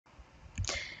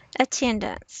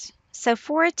Attendance. So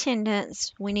for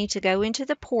attendance, we need to go into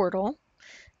the portal.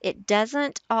 It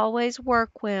doesn't always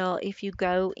work well if you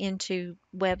go into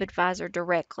WebAdvisor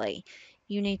directly.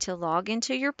 You need to log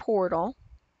into your portal,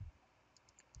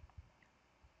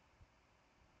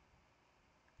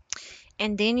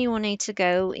 and then you will need to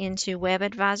go into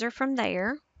WebAdvisor from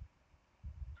there,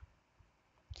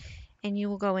 and you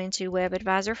will go into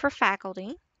WebAdvisor for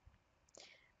faculty,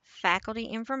 faculty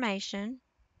information,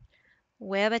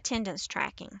 web attendance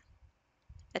tracking,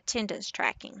 attendance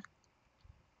tracking.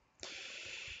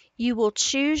 You will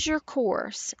choose your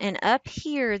course, and up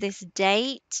here, this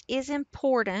date is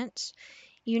important.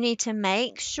 You need to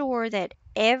make sure that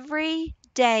every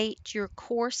date your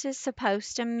course is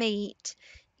supposed to meet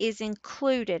is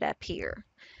included up here.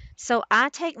 So I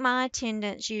take my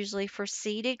attendance usually for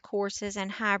seated courses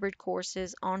and hybrid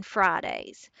courses on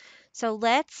Fridays. So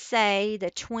let's say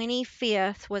the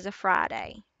 25th was a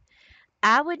Friday.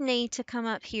 I would need to come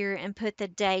up here and put the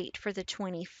date for the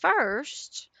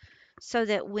 21st so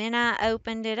that when I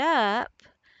opened it up,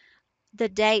 the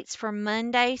dates for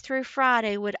Monday through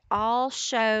Friday would all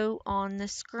show on the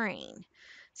screen.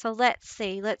 So let's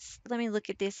see. Let me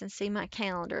look at this and see my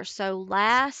calendar. So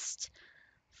last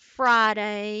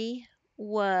Friday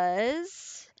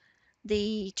was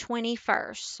the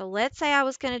 21st. So let's say I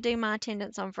was going to do my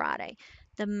attendance on Friday.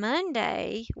 The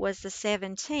Monday was the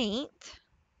 17th.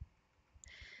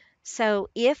 So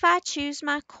if I choose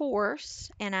my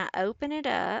course and I open it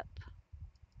up,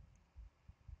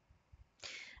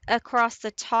 across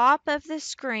the top of the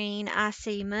screen, I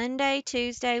see Monday,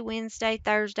 Tuesday, Wednesday,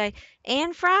 Thursday,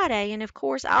 and Friday. And of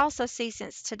course, I also see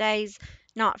since today's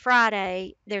not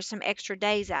Friday, there's some extra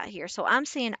days out here. So I'm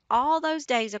seeing all those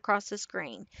days across the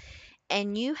screen.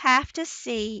 And you have to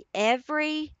see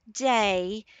every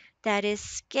day that is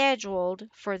scheduled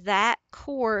for that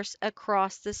course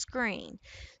across the screen.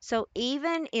 So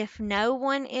even if no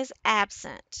one is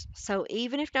absent, so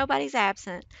even if nobody's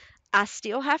absent, I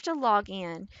still have to log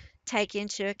in, take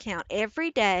into account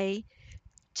every day,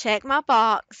 check my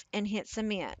box, and hit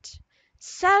submit.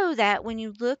 So that when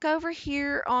you look over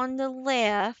here on the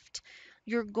left,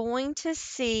 you're going to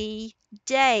see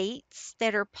dates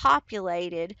that are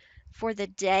populated for the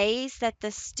days that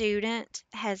the student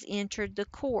has entered the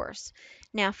course.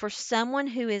 Now, for someone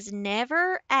who is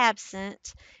never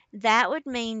absent, that would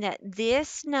mean that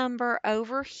this number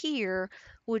over here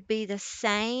would be the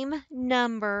same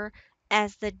number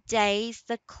as the days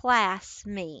the class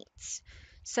meets.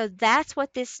 So that's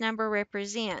what this number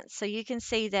represents. So you can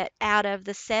see that out of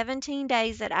the 17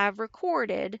 days that I've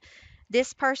recorded,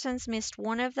 this person's missed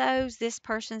one of those, this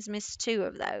person's missed two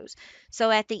of those. So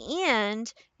at the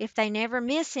end, if they never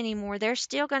miss anymore, they're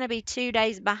still going to be 2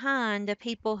 days behind the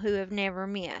people who have never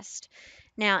missed.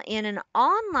 Now, in an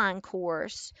online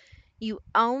course, you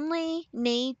only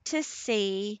need to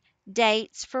see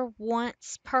dates for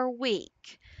once per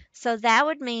week. So that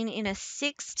would mean in a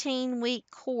 16-week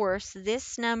course,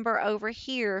 this number over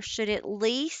here should at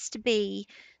least be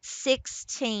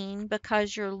 16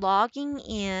 because you're logging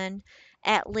in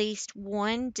at least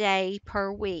 1 day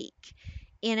per week.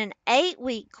 In an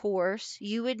 8-week course,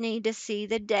 you would need to see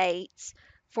the dates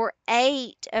for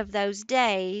 8 of those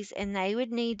days, and they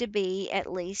would need to be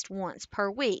at least once per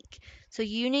week. So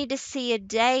you need to see a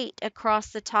date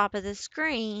across the top of the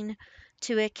screen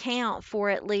to account for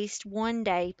at least 1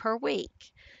 day per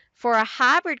week. For a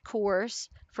hybrid course,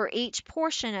 for each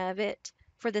portion of it,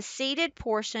 for the seated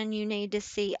portion, you need to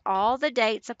see all the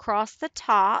dates across the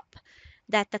top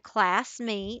that the class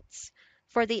meets.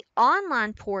 For the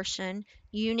online portion,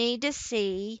 you need to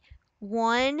see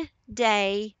 1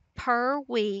 day per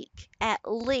week at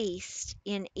least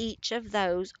in each of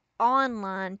those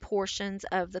online portions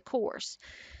of the course.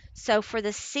 So for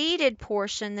the seated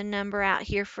portion, the number out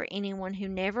here for anyone who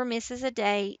never misses a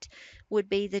date would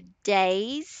be the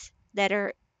days that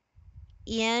are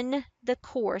in the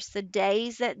course, the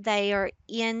days that they are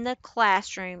in the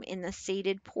classroom in the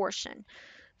seated portion.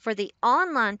 For the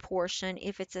online portion,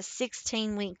 if it's a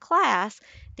 16-week class,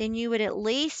 then you would at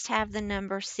least have the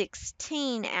number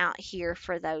 16 out here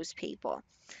for those people.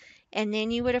 And then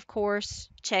you would, of course,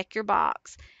 check your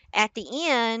box. At the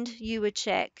end, you would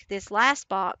check this last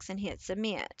box and hit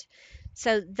submit.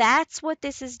 So that's what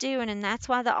this is doing, and that's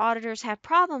why the auditors have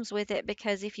problems with it,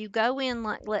 because if you go in,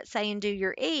 like let's say, and do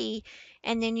your E,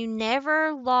 and then you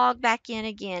never log back in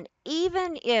again,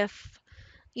 even if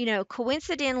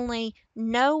coincidentally,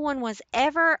 no one was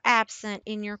ever absent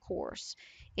in your course.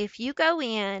 If you go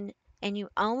in and you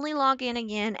only log in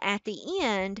again at the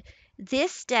end,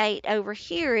 this date over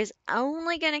here is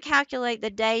only going to calculate the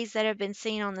days that have been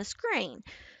seen on the screen.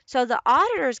 So the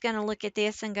auditor is going to look at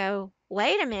this and go,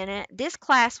 wait a minute, this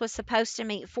class was supposed to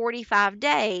meet 45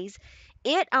 days.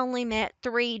 It only met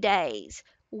 3 days.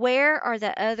 Where are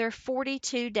the other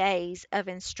 42 days of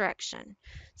instruction?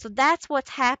 So that's what's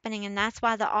happening, and that's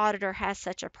why the auditor has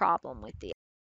such a problem with this.